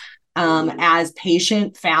violence as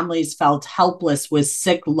patient families felt helpless with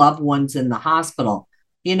sick loved ones in the hospital.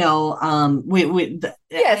 Yes, that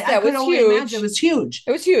was huge. It was huge.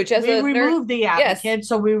 It was huge. We removed the advocate, yes.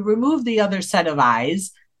 So we removed the other set of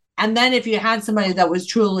eyes. And then if you had somebody that was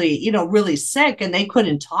truly, really sick and they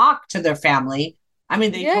couldn't talk to their family, I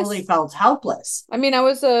mean, they totally felt helpless. I mean, I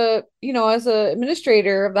was as a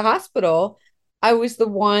administrator of the hospital, I was the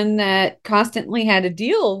one that constantly had to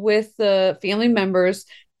deal with the family members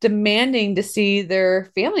demanding to see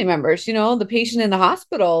their family members, the patient in the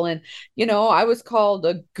hospital. And, I was called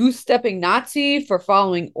a goose-stepping Nazi for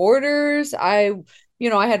following orders. I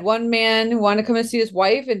had one man who wanted to come and see his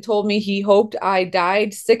wife and told me he hoped I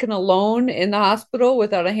died sick and alone in the hospital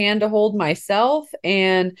without a hand to hold myself.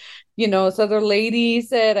 And, this other lady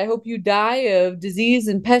said, I hope you die of disease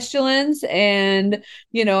and pestilence. And,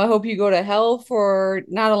 I hope you go to hell for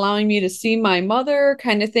not allowing me to see my mother,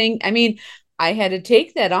 kind of thing. I mean, I had to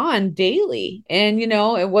take that on daily. And,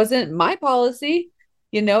 it wasn't my policy,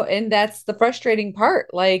 and that's the frustrating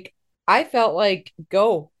part. Like, I felt like,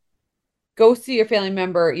 go see your family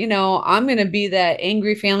member. I'm going to be that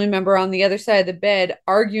angry family member on the other side of the bed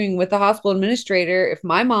arguing with the hospital administrator if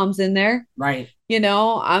my mom's in there. Right.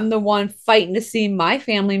 I'm the one fighting to see my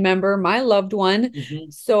family member, my loved one. Mm-hmm.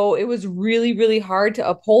 So it was really, really hard to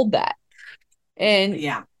uphold that. And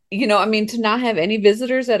yeah. To not have any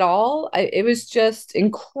visitors at all, it was just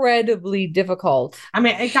incredibly difficult. I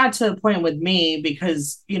mean, it got to the point with me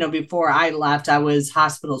because, before I left, I was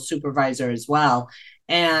hospital supervisor as well.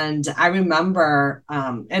 And I remember,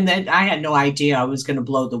 and then I had no idea I was going to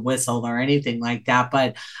blow the whistle or anything like that.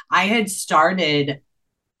 But I had started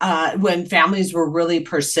when families were really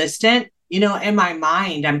persistent, in my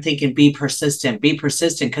mind, I'm thinking, be persistent,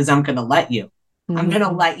 because I'm going to let you. Mm-hmm. I'm going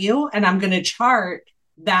to let you, and I'm going to chart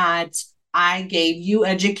that I gave you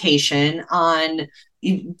education on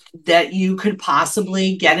that you could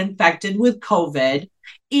possibly get infected with COVID,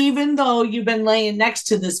 even though you've been laying next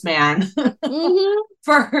to this man mm-hmm.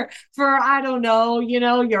 for I don't know,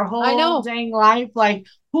 your whole dang life. Like,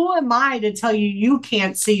 who am I to tell you you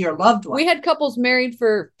can't see your loved one? We had couples married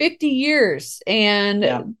for 50 years and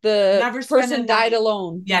the person died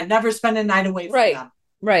alone. Yeah, never spend a night away from them.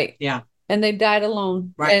 Right. Yeah. And they died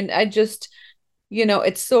alone. Right. And I just,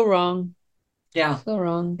 it's so wrong. Yeah. So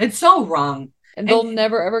wrong. It's so wrong. And they'll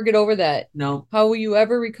never, ever get over that. No. How will you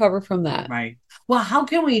ever recover from that? Right. Well, how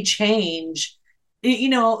can we change?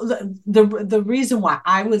 The reason why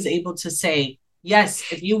I was able to say,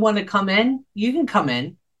 yes, if you want to come in, you can come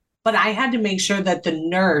in. But I had to make sure that the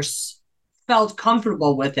nurse felt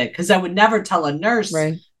comfortable with it, because I would never tell a nurse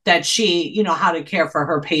that she, how to care for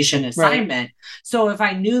her patient assignment. Right. So if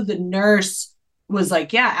I knew the nurse was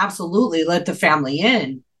like, yeah, absolutely, let the family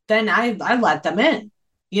in, then I let them in.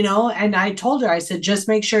 And I told her, I said, just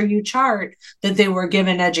make sure you chart that they were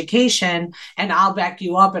given education, and I'll back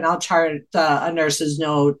you up, and I'll chart a nurse's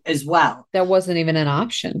note as well. That wasn't even an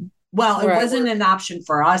option. Well, it wasn't an option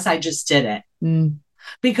for us. I just did it.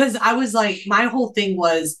 Because I was like, my whole thing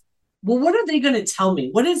was, well, what are they going to tell me?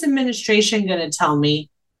 What is administration going to tell me?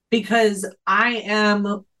 Because I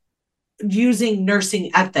am using nursing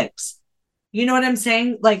ethics. You know what I'm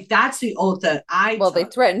saying? Like, that's the oath that they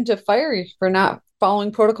threatened to fire you for not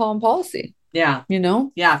following protocol and policy. Yeah.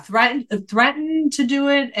 Yeah. Threaten to do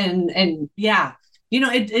it. And yeah,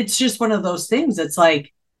 it's just one of those things. It's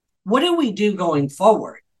like, what do we do going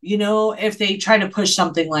forward? If they try to push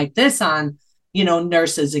something like this on,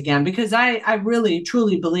 nurses again, because I really,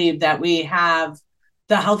 truly believe that we have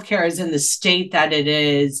the healthcare is in the state that it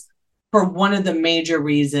is for one of the major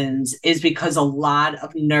reasons is because a lot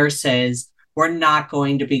of nurses were not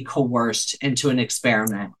going to be coerced into an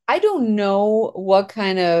experiment. I don't know what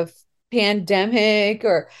kind of pandemic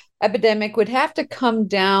or epidemic would have to come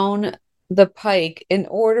down the pike in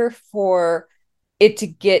order for it to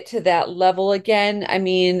get to that level again. I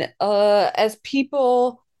mean, as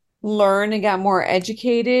people learn and got more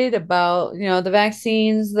educated about, the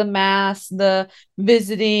vaccines, the masks, the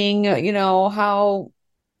visiting, how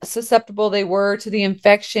susceptible they were to the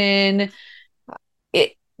infection,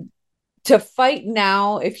 to fight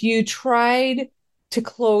now, if you tried to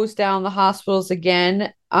close down the hospitals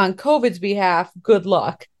again on COVID's behalf, good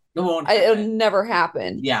luck. It'll never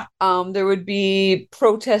happen. Yeah. There would be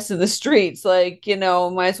protests in the streets, like,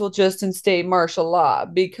 might as well just instate martial law,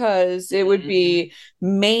 because it would be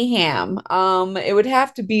mayhem. It would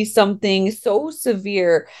have to be something so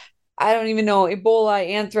severe. I don't even know, Ebola,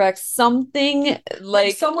 anthrax, something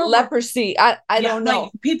like leprosy. I don't know.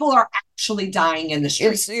 Like people are actually dying in the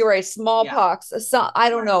streets. You're right. Smallpox. I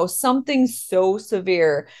don't know. Something so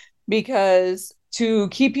severe, because to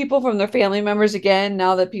keep people from their family members again,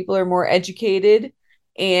 now that people are more educated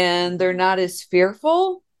and they're not as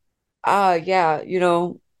fearful.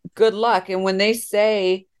 Good luck. And when they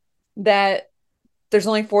say that there's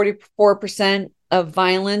only 44% of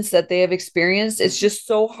violence that they have experienced, it's just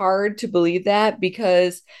so hard to believe that,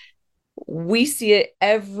 because we see it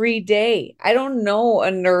every day. I don't know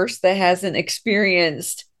a nurse that hasn't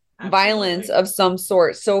experienced violence of some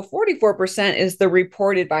sort. So 44% is the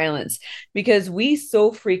reported violence, because we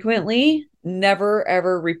so frequently never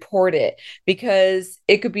ever report it, because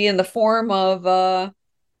it could be in the form of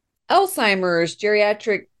Alzheimer's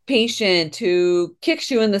geriatric patient who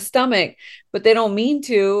kicks you in the stomach, but they don't mean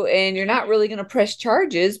to, and you're not really going to press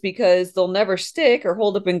charges because they'll never stick or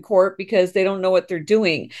hold up in court because they don't know what they're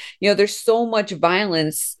doing. There's so much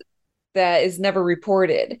violence that is never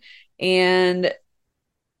reported. And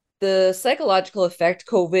the psychological effect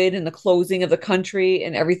COVID and the closing of the country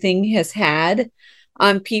and everything has had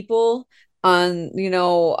on people, on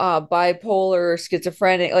bipolar,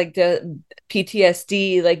 schizophrenic, like the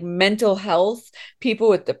PTSD, like mental health, people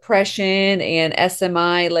with depression and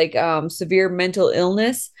SMI, like severe mental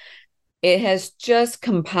illness, it has just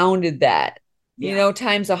compounded that,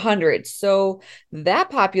 times 100. So that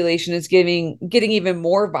population is getting even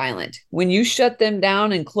more violent when you shut them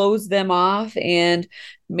down and close them off, and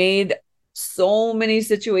made so many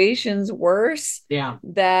situations worse. Yeah.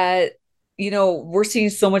 That we're seeing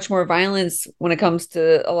so much more violence when it comes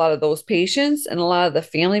to a lot of those patients and a lot of the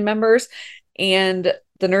family members. And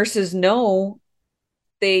the nurses know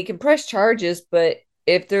they can press charges, but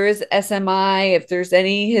if there is SMI, if there's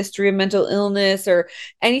any history of mental illness or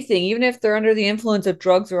anything, even if they're under the influence of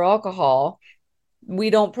drugs or alcohol, we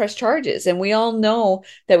don't press charges. And we all know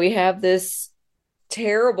that we have this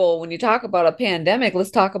terrible, when you talk about a pandemic, let's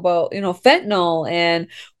talk about, fentanyl and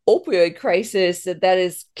opioid crisis that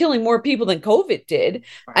is killing more people than COVID did.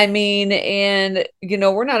 Right. I mean, and,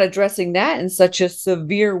 we're not addressing that in such a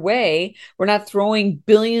severe way. We're not throwing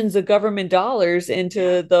billions of government dollars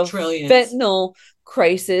into the fentanyl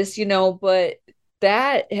crisis, but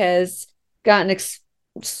that has gotten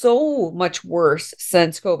so much worse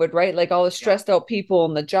since COVID, right? Like all the stressed out people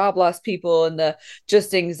and the job loss people and the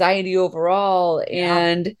just anxiety overall.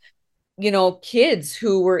 And, kids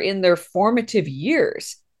who were in their formative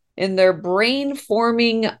years, in their brain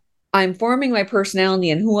forming, I'm forming my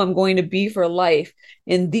personality and who I'm going to be for life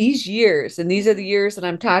in these years. And these are the years that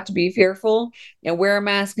I'm taught to be fearful and wear a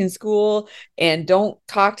mask in school and don't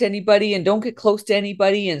talk to anybody and don't get close to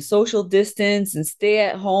anybody and social distance and stay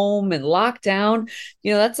at home and lock down.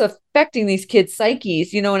 That's affecting these kids'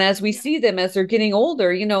 psyches, and as we see them as they're getting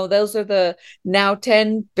older, those are the now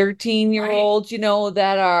 10, 13-year-olds,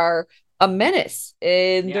 that are a menace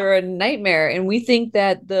and they're a nightmare. And we think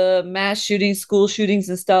that the mass shootings, school shootings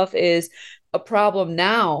and stuff is a problem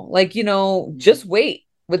now. Like, just wait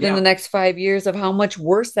within the next 5 years of how much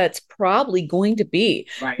worse that's probably going to be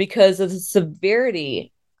because of the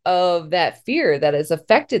severity of that fear that has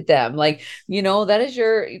affected them. Like, that is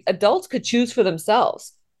adults could choose for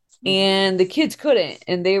themselves and the kids couldn't.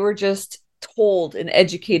 And they were just told and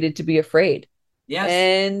educated to be afraid. Yes.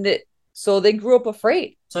 And so they grew up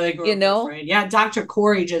afraid. Afraid. Yeah. Dr.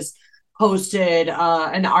 Corey just posted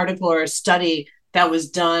an article or a study that was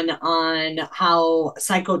done on how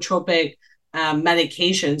psychotropic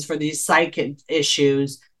medications for these psych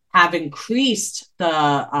issues have increased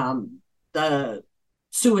the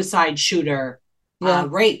suicide shooter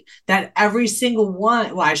rate. That every single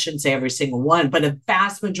one, well, I shouldn't say every single one, but a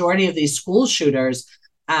vast majority of these school shooters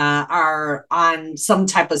are on some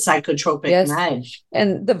type of psychotropic med.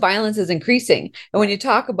 And the violence is increasing. And when you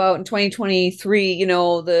talk about in 2023,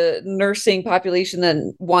 the nursing population that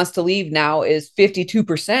wants to leave now is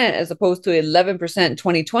 52% as opposed to 11% in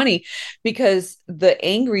 2020, because the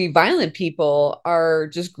angry, violent people are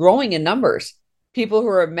just growing in numbers. People who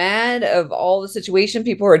are mad of all the situation,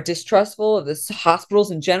 people who are distrustful of the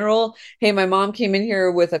hospitals in general. Hey, my mom came in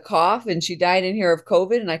here with a cough and she died in here of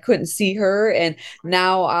COVID and I couldn't see her. And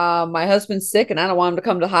now my husband's sick and I don't want him to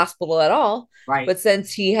come to the hospital at all. Right. But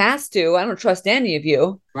since he has to, I don't trust any of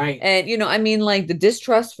you. Right. And, like the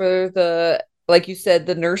distrust for like you said,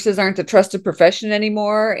 the nurses aren't a trusted profession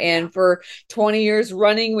anymore. And for 20 years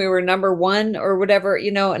running, we were number one or whatever,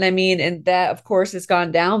 and that of course has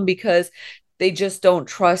gone down because they just don't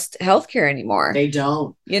trust healthcare anymore. They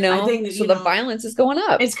don't. I think so. The violence is going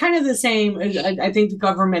up. It's kind of the same. I think the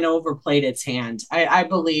government overplayed its hand. I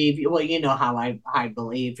believe. Well, you know how I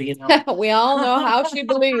believe. We all know how she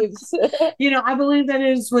believes. I believe that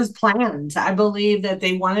it was planned. I believe that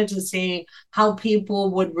they wanted to see how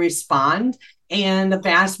people would respond, and the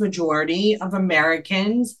vast majority of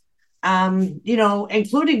Americans,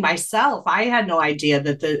 including myself, I had no idea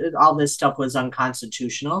that all this stuff was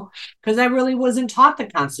unconstitutional because I really wasn't taught the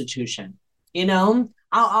Constitution.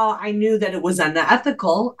 I knew that it was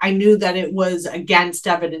unethical. I knew that it was against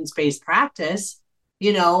evidence-based practice,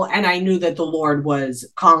 and I knew that the Lord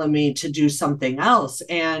was calling me to do something else.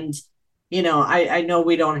 And, I know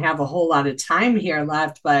we don't have a whole lot of time here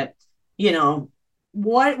left, but,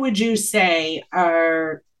 what would you say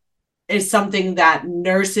is something that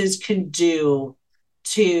nurses can do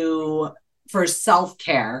for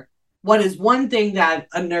self-care? What is one thing that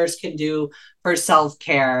a nurse can do for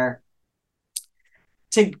self-care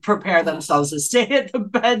to prepare themselves to stay at the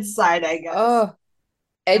bedside, I guess?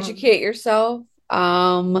 Educate yourself.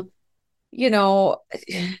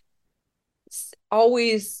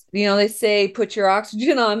 Always, they say put your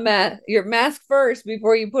oxygen on your mask first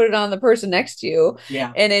before you put it on the person next to you.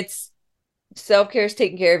 Yeah. And it's self-care is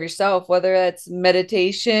taking care of yourself, whether that's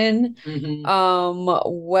meditation,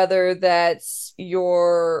 whether that's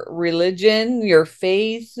your religion, your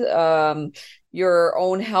faith, your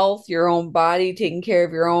own health, your own body. Taking care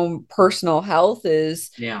of your own personal health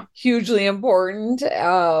is hugely important.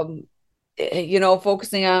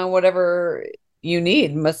 Focusing on whatever you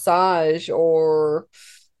need, massage or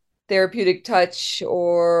therapeutic touch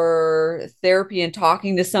or therapy and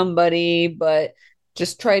talking to somebody, but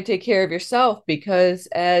just try to take care of yourself, because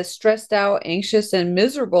as stressed out, anxious, and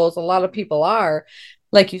miserable as a lot of people are,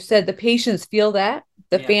 like you said, the patients feel that,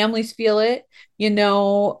 the families feel it.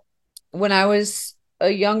 When I was a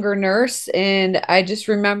younger nurse, and I just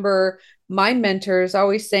remember my mentors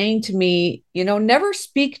always saying to me, never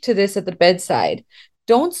speak to this at the bedside.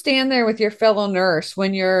 Don't stand there with your fellow nurse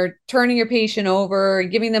when you're turning your patient over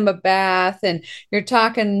and giving them a bath and you're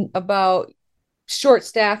talking about short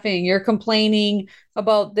staffing, you're complaining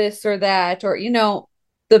about this or that, or,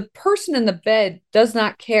 the person in the bed does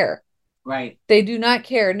not care. Right. They do not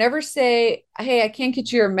care. Never say, hey, I can't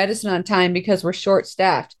get you your medicine on time because we're short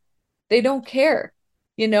staffed. They don't care.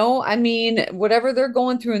 Whatever they're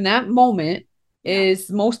going through in that moment is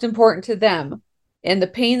most important to them. And the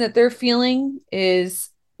pain that they're feeling is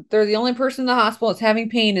they're the only person in the hospital that's having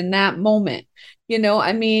pain in that moment.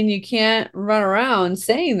 I mean, you can't run around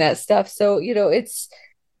saying that stuff. So, it's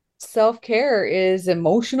self-care is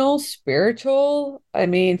emotional, spiritual,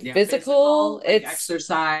 physical, like it's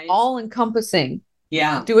exercise, all encompassing.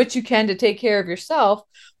 Yeah. Do what you can to take care of yourself,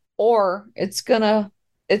 or it's gonna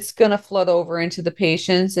flood over into the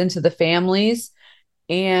patients, into the families.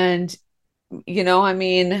 And,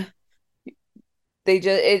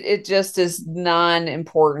 it just is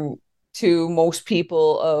non-important to most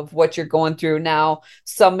people of what you're going through. Now,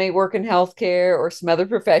 some may work in healthcare or some other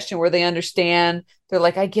profession where they understand. They're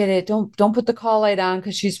like, I get it. Don't put the call light on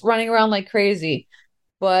because she's running around like crazy.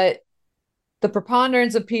 But the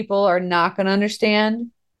preponderance of people are not going to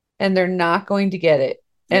understand, and they're not going to get it,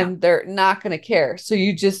 and they're not going to care. So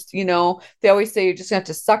you just, they always say you just have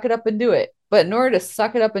to suck it up and do it. But in order to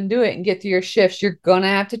suck it up and do it and get through your shifts, you're going to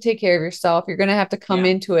have to take care of yourself. You're going to have to come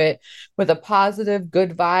into it with a positive,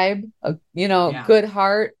 good vibe, good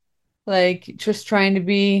heart, like just trying to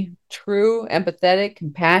be true, empathetic,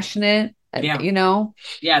 compassionate,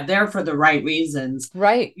 there for the right reasons.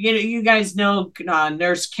 Right. You guys know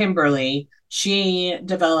Nurse Kimberly. She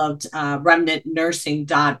developed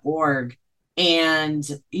remnantnursing.org. And,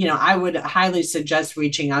 I would highly suggest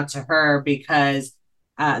reaching out to her because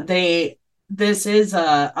this is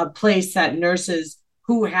a place that nurses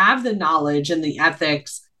who have the knowledge and the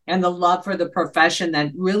ethics and the love for the profession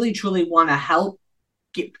that really, truly want to help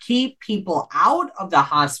keep people out of the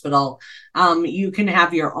hospital. You can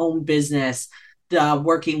have your own business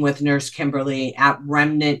working with Nurse Kimberly at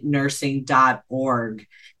remnantnursing.org.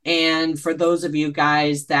 And for those of you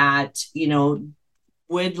guys that,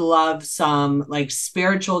 would love some like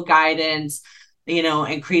spiritual guidance,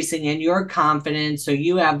 increasing in your confidence so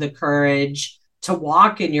you have the courage to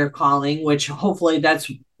walk in your calling, which hopefully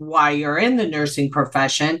that's why you're in the nursing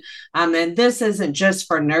profession. And this isn't just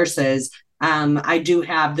for nurses. I do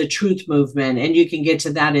have the Truth Movement, and you can get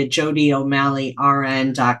to that at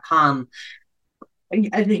JodiO'MalleyRN.com.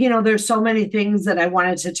 There's so many things that I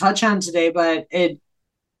wanted to touch on today, but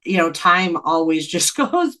time always just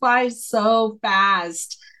goes by so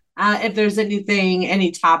fast. If there's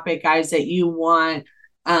any topic, guys, that you want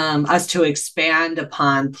us to expand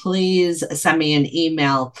upon, please send me an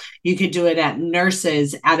email. You could do it at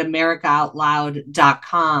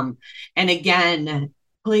nurses@americaoutloud.com. And again,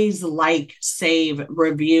 please like, save,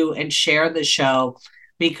 review, and share the show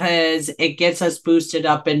because it gets us boosted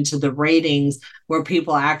up into the ratings where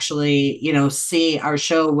people actually, see our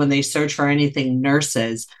show when they search for anything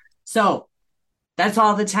nurses. So that's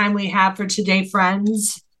all the time we have for today,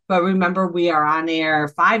 friends. But remember, we are on air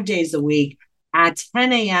 5 days a week at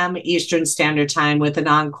 10 a.m. Eastern Standard Time with an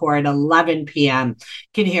encore at 11 p.m. You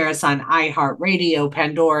can hear us on iHeartRadio,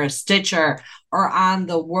 Pandora, Stitcher, or on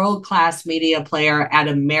the world-class media player at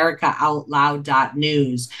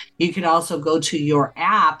americaoutloud.news. You can also go to your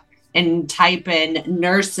app and type in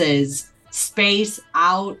nurses space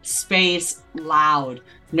out space loud,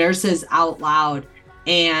 nurses out loud.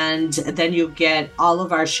 And then you get all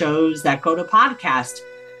of our shows that go to podcast.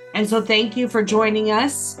 And so thank you for joining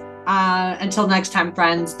us. Until next time,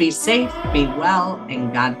 friends, be safe, be well,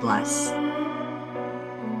 and God bless.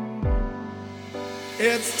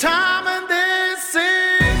 It's time